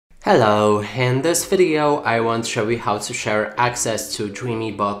Hello, in this video I want to show you how to share access to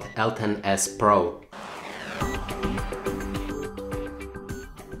Dreame L10S PRO.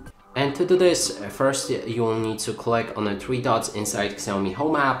 And to do this, first you will need to click on the three dots inside Xiaomi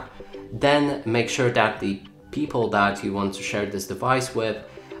Home app, then make sure that the people that you want to share this device with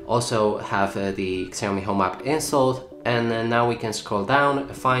also have the Xiaomi Home app installed, and then now we can scroll down,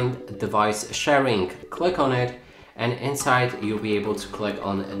 find device sharing, click on it, and inside you'll be able to click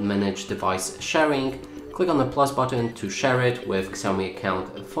on manage device sharing, click on the plus button to share it with Xiaomi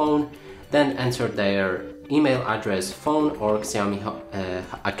account phone, then enter their email address, phone or Xiaomi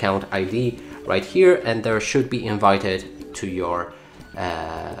account ID right here, and they should be invited to your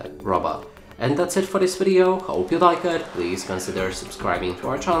robot. And that's it for this video. Hope you like it. Please consider subscribing to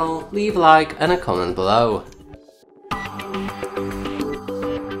our channel, leave a like and a comment below.